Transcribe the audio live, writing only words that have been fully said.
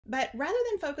But rather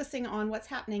than focusing on what's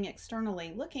happening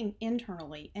externally, looking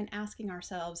internally and asking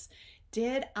ourselves,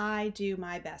 did I do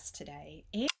my best today?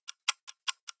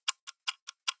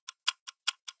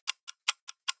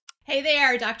 Hey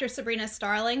there, Dr. Sabrina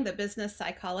Starling, the business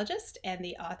psychologist and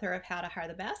the author of How to Hire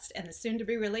the Best and the soon to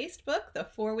be released book, The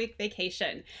 4-Week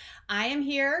Vacation. I am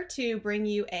here to bring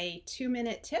you a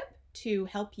 2-minute tip to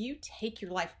help you take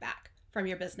your life back from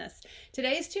your business.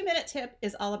 Today's 2-minute tip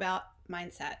is all about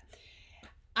mindset.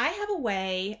 I have a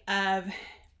way of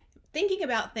thinking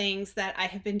about things that I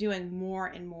have been doing more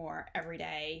and more every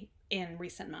day in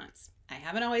recent months. I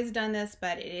haven't always done this,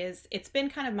 but it's been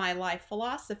kind of my life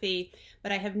philosophy,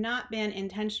 but I have not been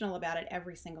intentional about it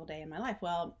every single day in my life.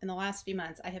 Well, in the last few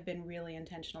months, I have been really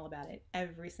intentional about it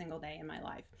every single day in my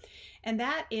life. And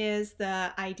that is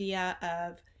the idea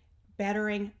of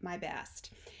bettering my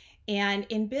best. And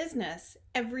in business,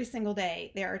 every single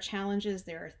day, there are challenges,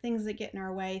 there are things that get in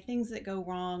our way, things that go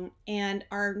wrong, and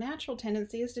our natural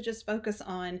tendency is to just focus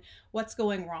on what's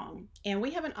going wrong. And we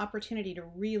have an opportunity to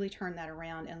really turn that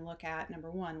around and look at,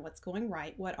 number one, what's going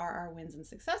right, what are our wins and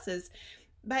successes,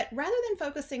 but rather than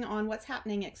focusing on what's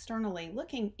happening externally,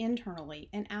 looking internally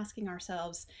and asking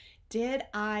ourselves, did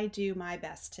I do my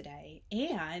best today?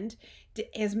 And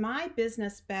is my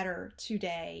business better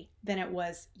today than it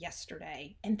was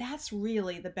yesterday? And that's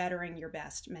really the bettering your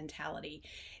best mentality.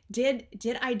 Did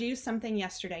I do something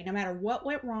yesterday, no matter what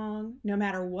went wrong, no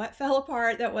matter what fell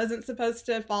apart that wasn't supposed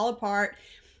to fall apart?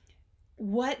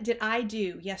 What did I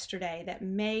do yesterday that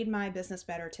made my business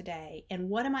better today? And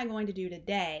what am I going to do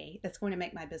today that's going to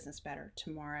make my business better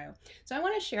tomorrow? So I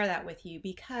want to share that with you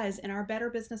because in our Better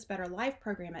Business, Better Life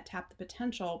program at Tap the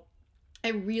Potential, I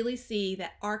really see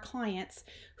that our clients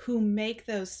who make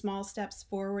those small steps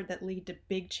forward that lead to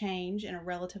big change in a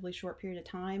relatively short period of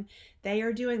time, they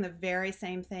are doing the very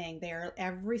same thing. They are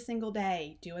every single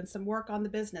day doing some work on the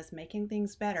business, making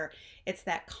things better. It's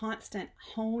that constant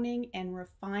honing and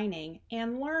refining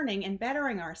and learning and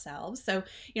bettering ourselves. So,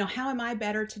 how am I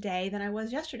better today than I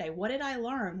was yesterday? What did I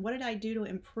learn? What did I do to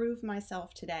improve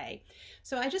myself today?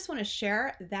 So I just want to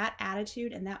share that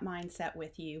attitude and that mindset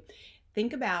with you.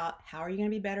 Think about, how are you going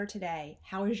to be better today?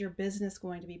 How is your business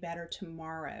going to be better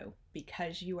tomorrow?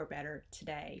 Because you are better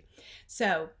today.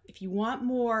 So if you want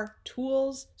more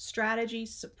tools,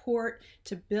 strategies, support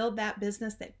to build that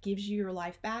business that gives you your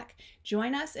life back,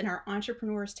 join us in our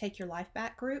Entrepreneurs Take Your Life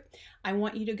Back group. I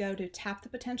want you to go to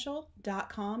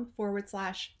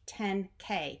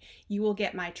tapthepotential.com/10K. You will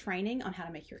get my training on how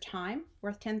to make your time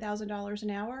worth $10,000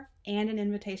 an hour and an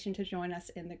invitation to join us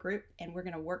in the group. And we're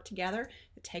going to work together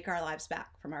to take our lives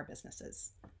back from our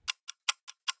businesses.